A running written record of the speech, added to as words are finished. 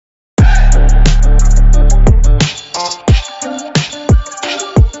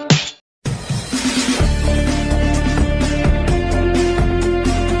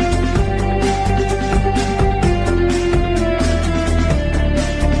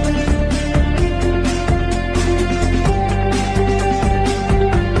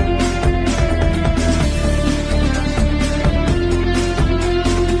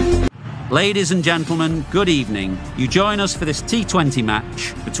Ladies and gentlemen, good evening. You join us for this T20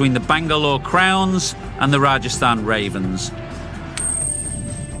 match between the Bangalore Crowns and the Rajasthan Ravens.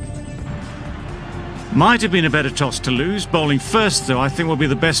 Might have been a better toss to lose. Bowling first, though, I think will be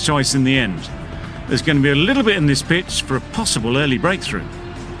the best choice in the end. There's going to be a little bit in this pitch for a possible early breakthrough.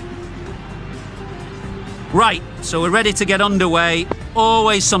 Right, so we're ready to get underway.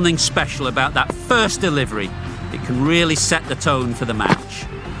 Always something special about that first delivery. It can really set the tone for the match.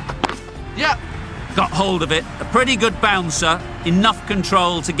 Yeah. Got hold of it. A pretty good bouncer. Enough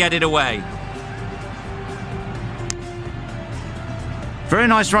control to get it away. Very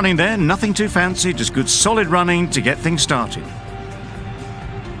nice running there. Nothing too fancy. Just good solid running to get things started.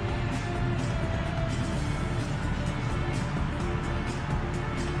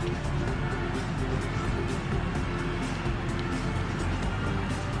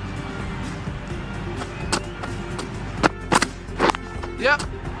 Yep.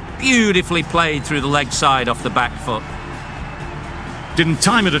 Beautifully played through the leg side off the back foot. Didn't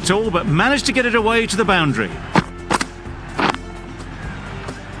time it at all, but managed to get it away to the boundary.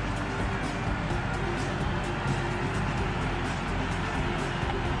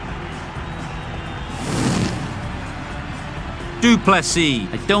 Duplessis,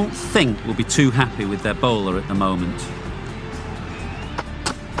 I don't think will be too happy with their bowler at the moment.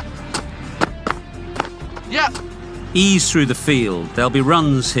 Yeah. Ease through the field. There'll be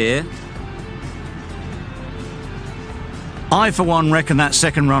runs here. I, for one, reckon that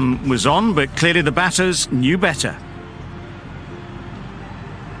second run was on, but clearly the batters knew better.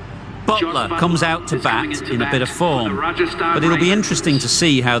 Butler comes out to bat in a bit of form, but it'll be interesting to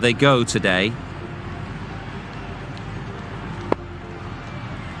see how they go today.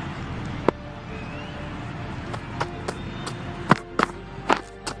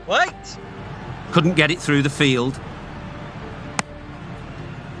 Wait. Couldn't get it through the field.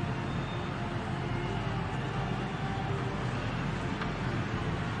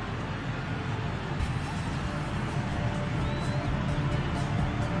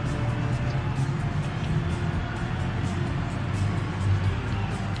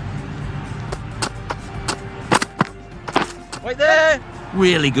 Wait there.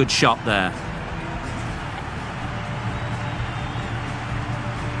 Really good shot there.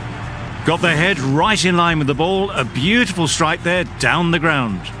 Got their head right in line with the ball. A beautiful strike there down the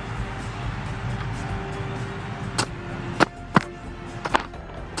ground.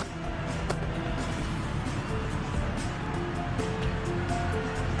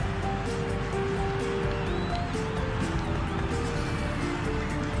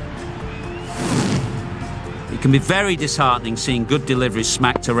 It can be very disheartening seeing good deliveries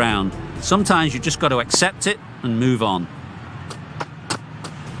smacked around. Sometimes you've just got to accept it and move on.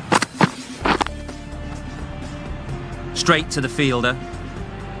 Straight to the fielder.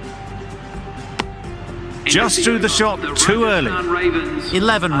 Just threw the shot too early.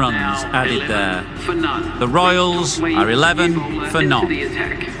 11 runs added there. The Royals are 11 for none.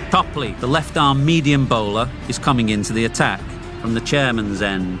 Copley, the left-arm medium bowler, is coming into the attack from the chairman's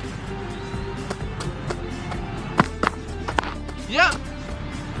end. Yeah.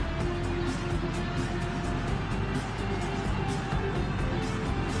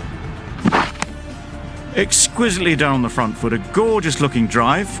 Exquisitely down on the front foot. A gorgeous looking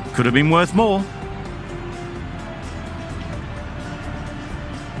drive. Could have been worth more.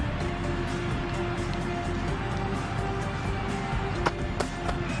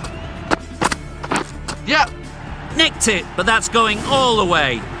 Yeah. Nicked it, but that's going all the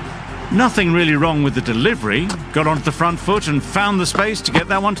way. Nothing really wrong with the delivery. Got onto the front foot and found the space to get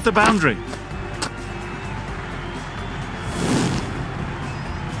that one to the boundary.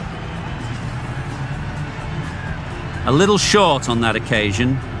 A little short on that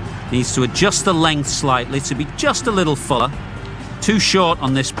occasion. Needs to adjust the length slightly to be just a little fuller. Too short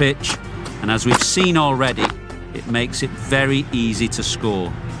on this pitch, and as we've seen already, it makes it very easy to score.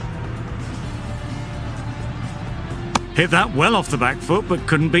 Hit that well off the back foot, but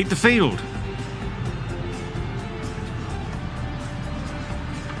couldn't beat the field.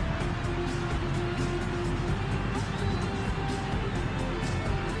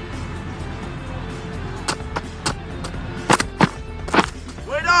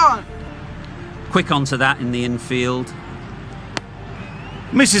 Quick onto that in the infield.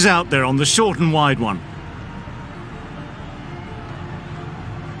 Misses out there on the short and wide one.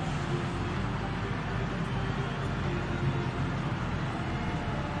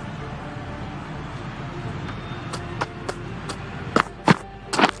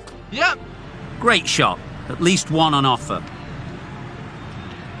 Yep. Great shot. At least one on offer.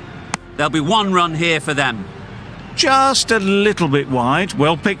 There'll be one run here for them. Just a little bit wide.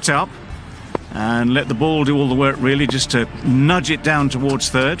 Well picked up. and let the ball do all the work really, just to nudge it down towards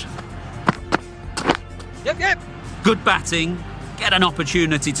third. Yep, yep. Good batting, get an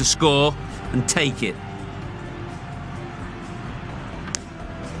opportunity to score and take it.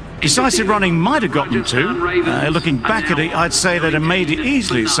 Decisive running might have gotten to. Looking back at it, I'd say they'd have made it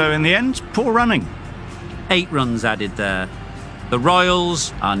easily, so in the end, poor running. 8 runs added there. The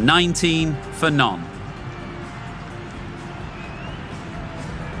Royals are 19 for none.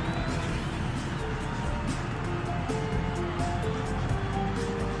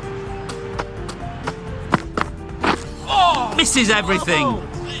 Oh, misses everything.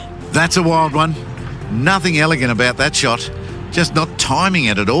 That's a wild one. Nothing elegant about that shot. Just not timing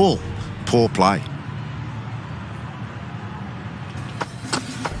it at all. Poor play.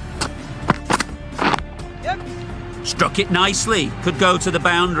 Yep. Struck it nicely. Could go to the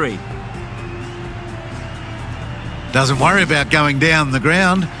boundary. Doesn't worry about going down the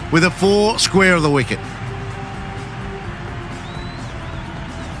ground with a 4 square of the wicket.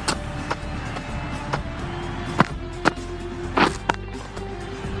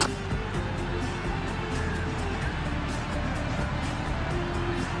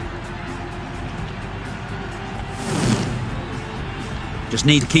 Just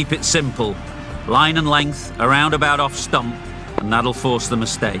need to keep it simple. Line and length, around about off stump, and that'll force the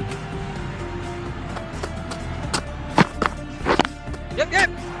mistake. Yep, yep.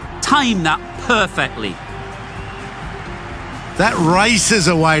 Time that perfectly. That races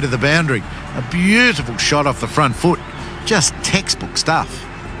away to the boundary. A beautiful shot off the front foot. Just textbook stuff.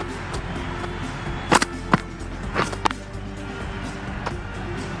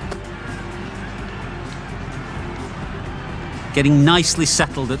 Getting nicely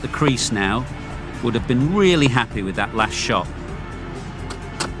settled at the crease now. Would have been really happy with that last shot.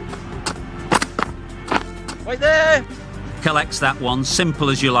 Right there. Collects that one, simple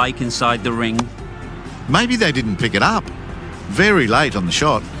as you like, inside the ring. Maybe they didn't pick it up. Very late on the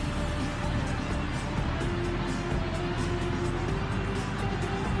shot.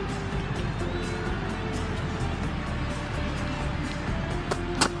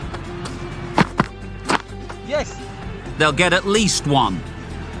 Yes. They'll get at least one.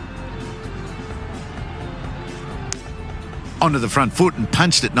 Onto the front foot and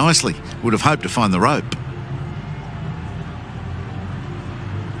punched it nicely. Would have hoped to find the rope.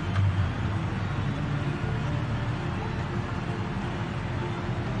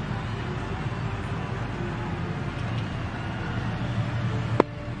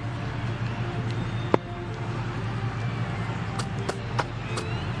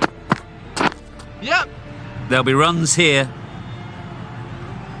 Yep. There'll be runs here.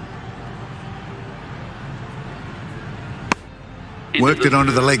 Worked it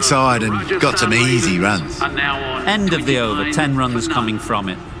onto the leg side and got some easy runs. End of the over, 10 runs coming from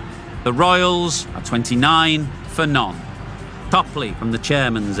it. The Royals are 29 for none. Topley from the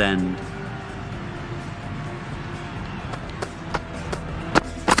chairman's end.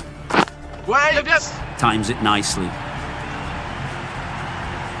 Wait. Yep, yep. Times it nicely.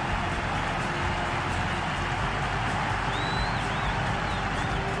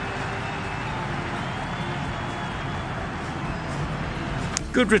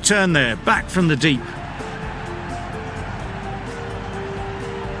 Good return there, back from the deep.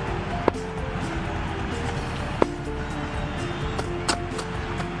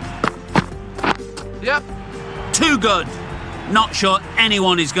 Yep. Too good. Not sure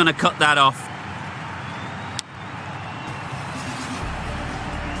anyone is going to cut that off.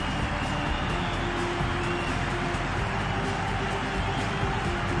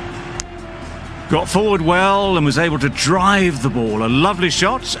 Got forward well and was able to drive the ball. A lovely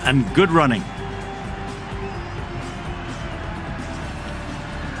shot and good running.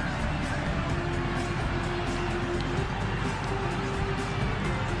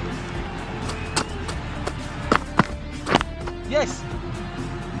 Yes.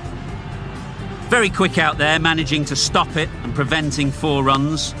 Very quick out there, managing to stop it and preventing 4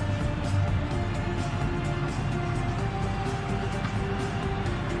 runs.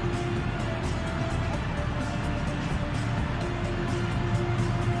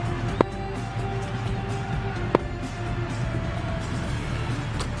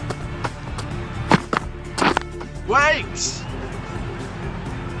 Wait.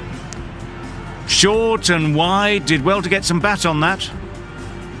 Short and wide, did well to get some bat on that.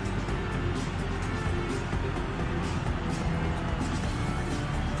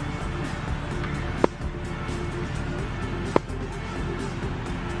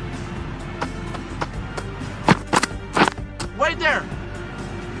 Wait there.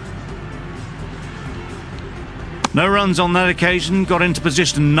 No runs on that occasion, got into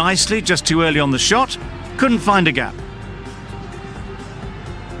position nicely, just too early on the shot, couldn't find a gap.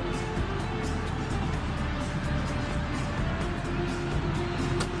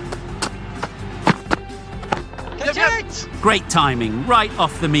 Catch it! Great timing, right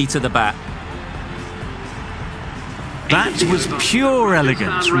off the meat of the bat. That was pure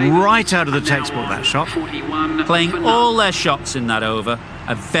elegance, right out of the textbook, that shot. Playing all their shots in that over,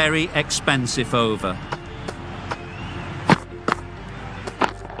 a very expensive over.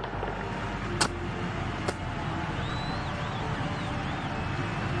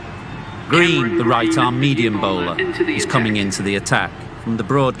 Green, the right-arm medium bowler, is coming into the attack from the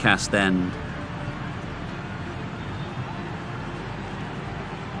broadcast end.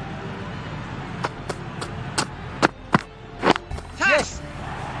 Yes!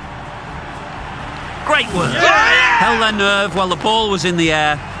 Great work! Yeah! Held their nerve while the ball was in the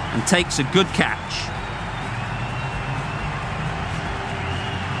air and takes a good catch.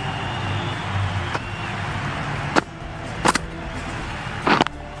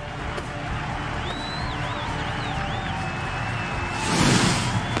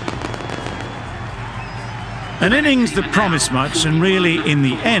 An innings that promised much and really, in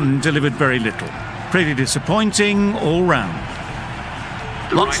the end, delivered very little. Pretty disappointing all round.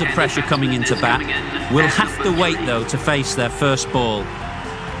 Lots of pressure coming into bat. Will have to wait, though, to face their first ball.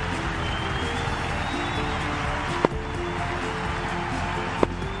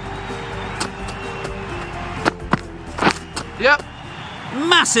 Yep.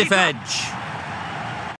 Massive edge.